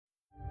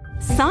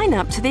Sign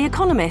up to The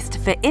Economist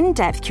for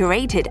in-depth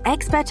curated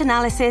expert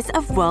analysis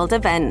of world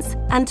events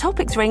and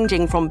topics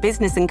ranging from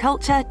business and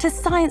culture to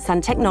science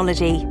and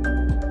technology.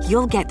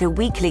 You'll get the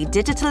weekly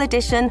digital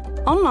edition,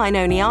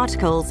 online-only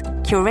articles,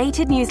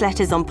 curated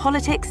newsletters on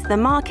politics, the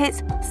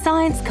markets,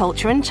 science,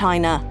 culture and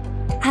China,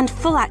 and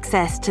full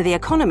access to The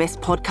Economist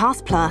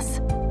Podcast Plus.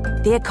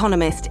 The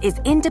Economist is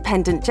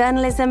independent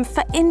journalism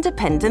for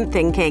independent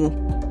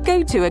thinking.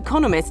 Go to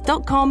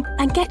economist.com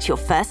and get your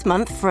first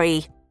month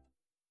free.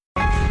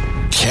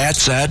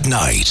 Cats at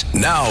Night.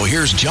 Now,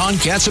 here's John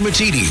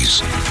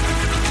Catsimatidis.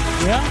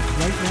 Yeah,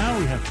 right now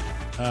we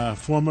have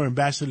former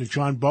Ambassador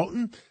John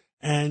Bolton.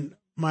 And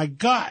my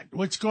God,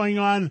 what's going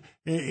on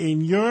in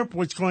Europe?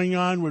 What's going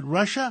on with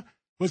Russia?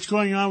 What's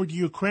going on with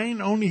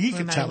Ukraine? Only he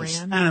can tell us.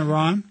 And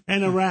Iran.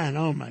 And Iran.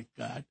 Oh, my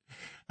God.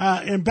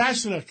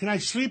 Ambassador, can I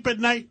sleep at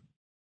night?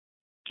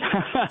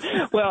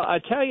 Well, I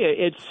tell you,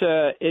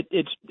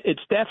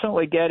 it's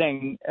definitely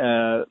getting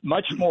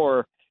much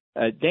more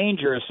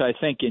dangerous, I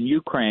think, in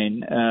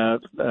Ukraine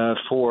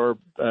for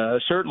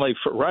certainly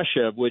for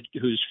Russia,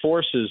 whose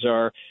forces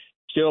are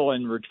still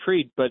in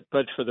retreat. But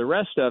for the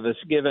rest of us,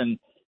 given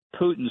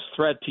Putin's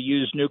threat to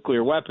use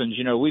nuclear weapons,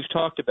 we've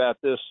talked about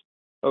this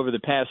over the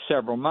past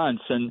several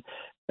months, and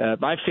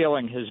my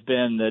feeling has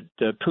been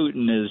that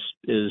Putin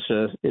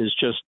is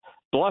just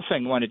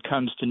bluffing when it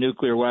comes to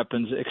nuclear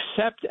weapons,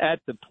 except at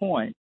the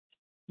point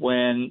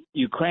when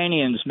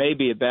Ukrainians may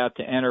be about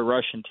to enter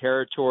Russian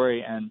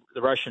territory and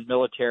the Russian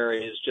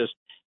military is just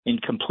in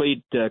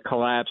complete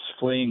collapse,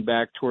 fleeing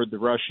back toward the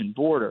Russian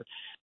border.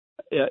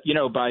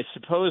 By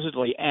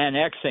supposedly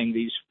annexing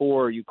these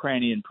 4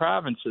 Ukrainian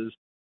provinces,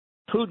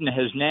 Putin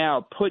has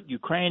now put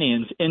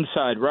Ukrainians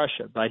inside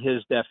Russia, by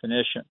his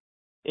definition,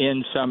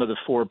 in some of the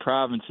 4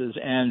 provinces.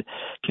 And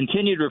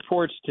continued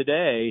reports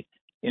today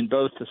in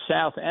both the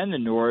south and the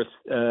north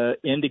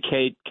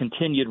indicate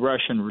continued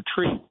Russian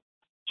retreat.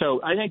 So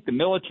I think the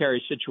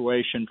military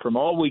situation, from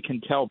all we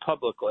can tell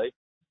publicly,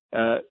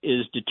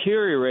 is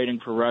deteriorating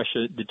for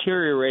Russia,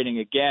 deteriorating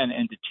again,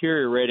 and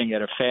deteriorating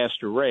at a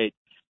faster rate.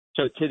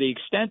 So to the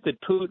extent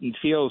that Putin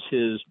feels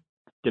his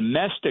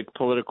domestic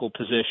political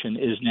position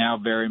is now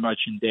very much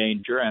in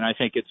danger, and I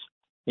think it's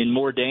in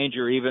more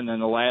danger even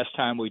than the last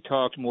time we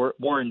talked,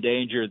 more in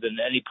danger than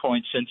any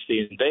point since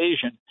the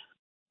invasion,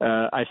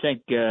 I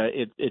think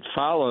it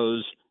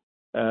follows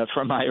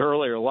from my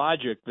earlier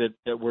logic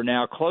that we're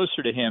now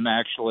closer to him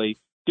actually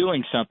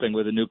doing something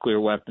with a nuclear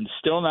weapon.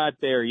 Still not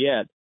there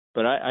yet,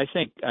 but I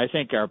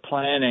think our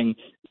planning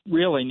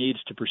really needs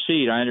to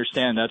proceed. I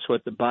understand that's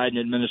what the Biden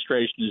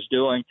administration is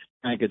doing.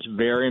 I think it's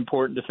very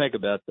important to think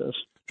about this.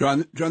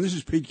 John, this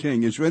is Pete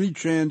King. Is there any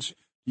chance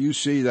you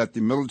see that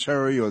the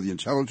military or the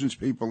intelligence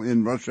people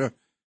in Russia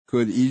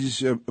could ease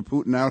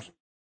Putin out?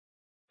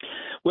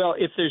 Well,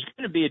 if there's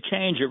going to be a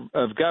change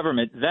of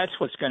government, that's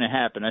what's going to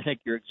happen. I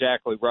think you're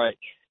exactly right.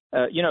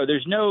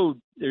 There's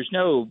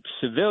no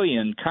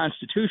civilian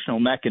constitutional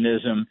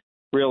mechanism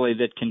really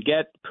that can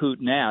get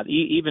Putin out.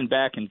 Even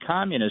back in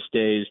communist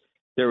days,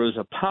 there was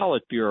a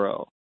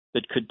Politburo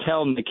that could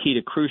tell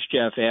Nikita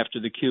Khrushchev after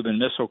the Cuban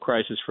Missile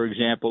Crisis, for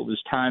example, it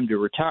was time to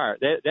retire.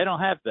 They don't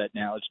have that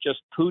now. It's just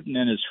Putin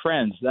and his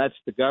friends. That's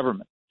the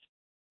government.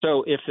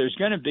 So if there's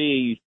going to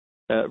be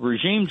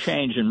regime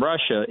change in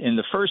Russia in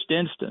the first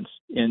instance,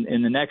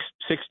 in the next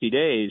 60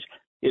 days,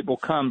 it will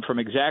come from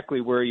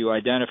exactly where you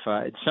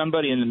identified.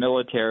 Somebody in the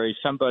military,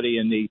 somebody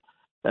in the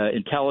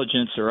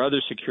intelligence or other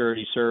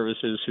security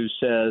services who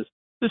says,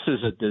 this is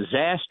a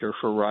disaster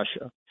for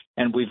Russia,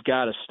 and we've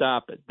got to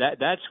stop it.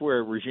 That's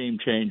where regime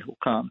change will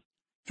come.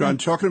 John,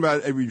 talking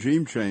about a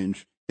regime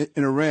change,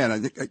 in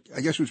Iran, I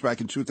guess it was back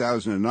in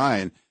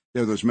 2009,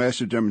 there were those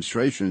massive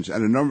demonstrations,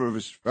 and a number of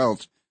us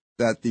felt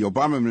that the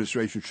Obama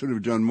administration should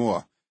have done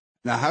more.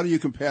 Now, how do you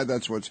compare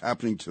that to what's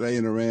happening today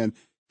in Iran?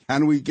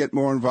 Can we get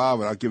more involved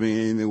without giving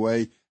anything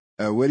away?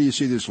 Where do you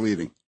see this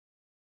leading?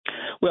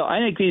 Well, I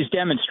think these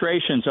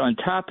demonstrations, on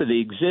top of the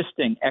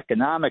existing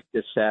economic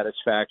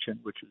dissatisfaction,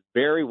 which is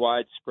very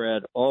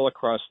widespread all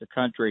across the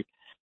country,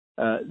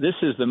 this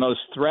is the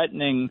most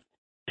threatening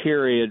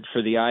period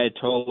for the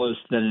Ayatollahs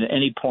than at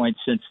any point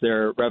since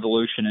their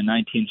revolution in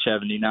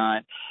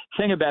 1979.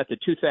 The thing about the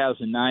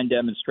 2009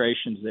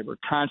 demonstrations, they were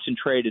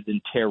concentrated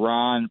in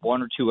Tehran,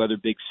 1 or 2 other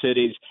big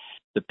cities.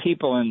 The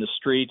people in the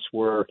streets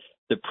were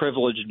the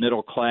privileged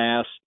middle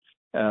class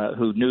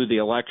who knew the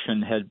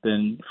election had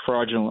been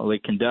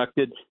fraudulently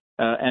conducted,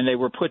 and they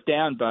were put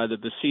down by the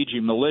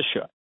Basiji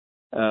militia.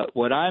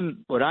 What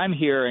I'm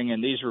hearing,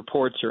 and these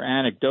reports are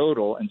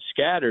anecdotal and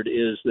scattered,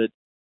 is that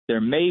there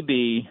may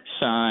be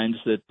signs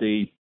that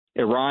the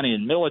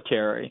Iranian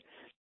military,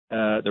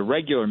 the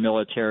regular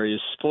military,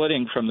 is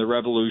splitting from the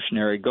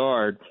Revolutionary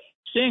Guard,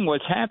 seeing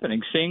what's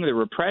happening, seeing the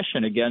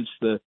repression against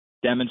the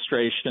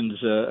demonstrations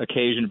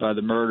occasioned by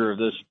the murder of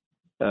this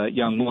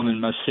young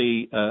woman,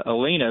 Masih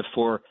Alina,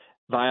 for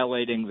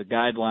violating the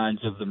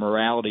guidelines of the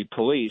morality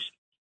police.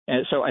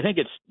 And so I think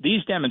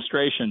these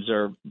demonstrations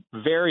are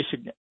very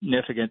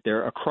significant.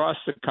 They're across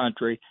the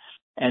country,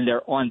 and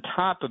they're on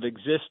top of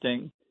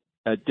existing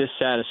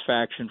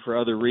dissatisfaction for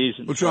other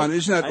reasons. Well, John,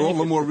 isn't that all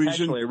the more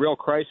reason? A real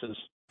crisis.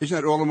 Isn't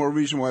that all the more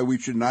reason why we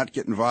should not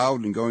get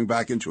involved in going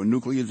back into a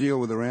nuclear deal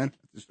with Iran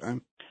at this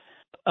time?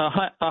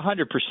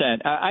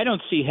 100%. I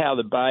don't see how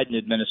the Biden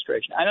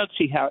administration, I don't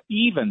see how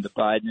even the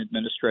Biden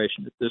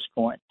administration at this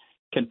point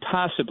can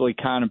possibly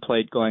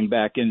contemplate going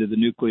back into the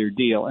nuclear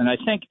deal. And I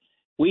think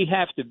we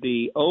have to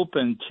be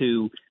open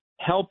to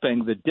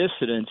helping the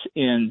dissidents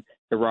in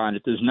Iran.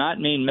 It does not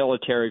mean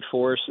military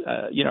force.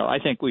 I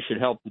think we should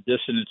help the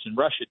dissidents in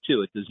Russia,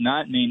 too. It does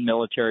not mean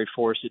military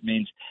force. It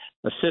means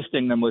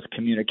assisting them with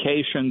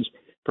communications,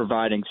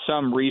 providing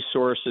some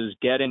resources,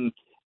 getting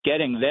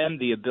them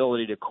the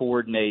ability to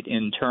coordinate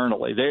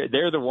internally.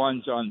 They're the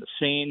ones on the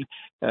scene.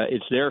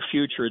 It's their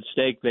future at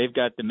stake. They've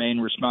got the main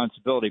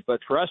responsibility. But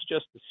for us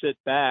just to sit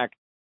back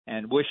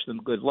and wish them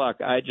good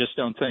luck, I just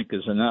don't think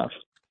is enough.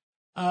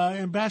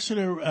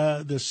 Ambassador,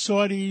 the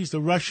Saudis,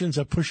 the Russians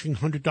are pushing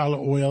 $100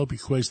 oil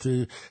because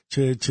to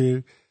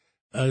the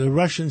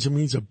Russians it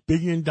means $1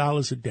 billion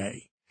a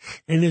day.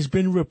 And there's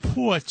been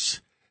reports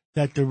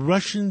that the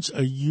Russians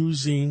are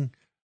using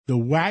the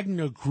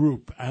Wagner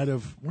Group out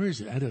of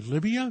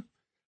Libya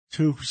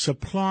to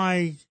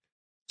supply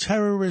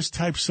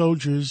terrorist-type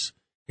soldiers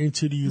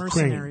into the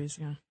Ukraine.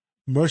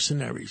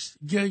 Mercenaries.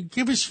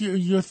 Give us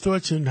your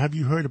thoughts, and have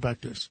you heard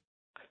about this?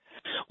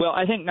 Well,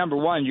 I think, number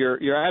one,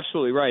 you're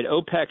absolutely right.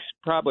 OPEC's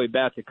probably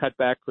about to cut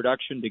back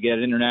production to get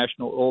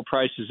international oil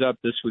prices up.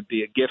 This would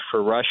be a gift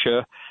for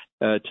Russia,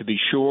 to be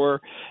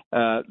sure.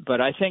 But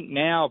I think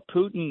now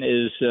Putin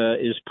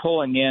is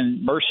pulling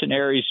in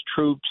mercenaries,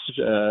 troops,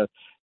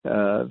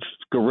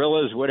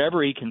 guerrillas,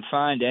 whatever he can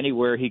find,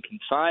 anywhere he can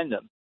find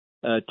them,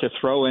 to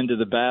throw into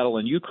the battle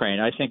in Ukraine.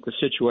 I think the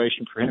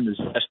situation for him is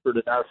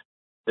desperate enough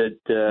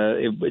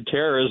that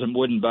terrorism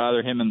wouldn't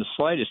bother him in the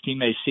slightest. He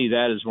may see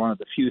that as one of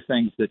the few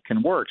things that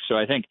can work. So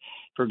I think,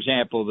 for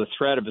example, the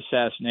threat of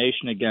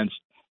assassination against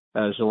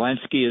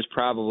Zelensky is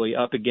probably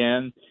up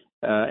again,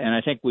 and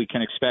I think we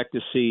can expect to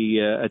see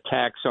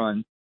attacks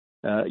on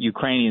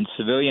Ukrainian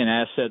civilian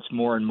assets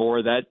more and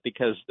more. That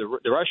because the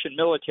Russian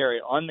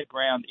military on the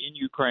ground in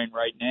Ukraine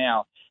right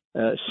now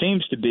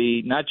seems to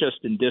be not just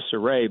in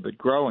disarray, but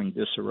growing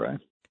disarray.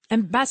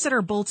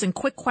 Ambassador Bolton,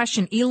 quick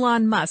question.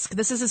 Elon Musk,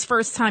 this is his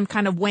first time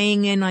kind of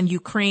weighing in on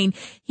Ukraine.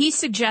 He's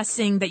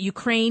suggesting that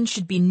Ukraine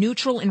should be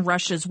neutral in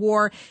Russia's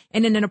war.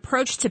 And in an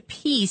approach to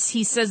peace,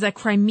 he says that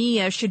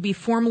Crimea should be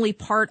formally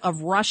part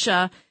of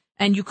Russia.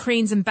 And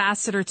Ukraine's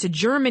ambassador to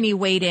Germany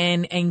weighed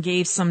in and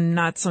gave some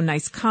not so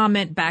nice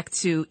comment back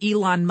to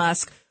Elon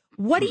Musk.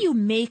 What do you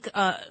make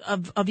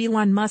of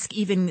Elon Musk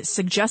even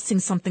suggesting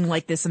something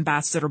like this,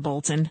 Ambassador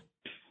Bolton?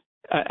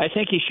 I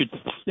think he should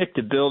stick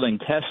to building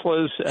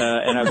Teslas,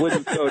 and I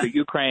wouldn't go to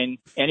Ukraine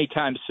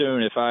anytime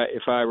soon if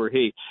I were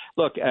he.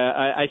 Look,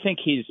 I think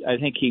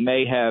he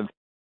may have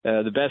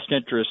the best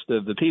interest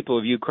of the people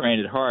of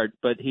Ukraine at heart,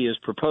 but he has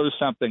proposed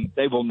something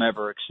they will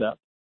never accept.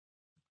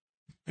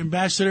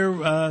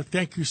 Ambassador,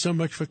 thank you so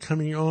much for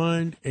coming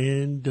on,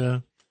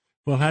 and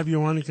we'll have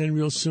you on again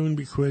real soon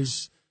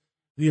because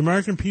the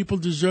American people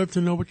deserve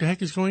to know what the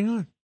heck is going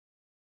on.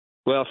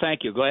 Well,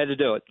 thank you. Glad to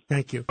do it.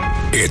 Thank you.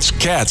 It's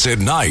Cats at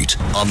Night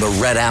on the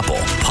Red Apple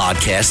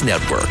Podcast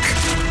Network.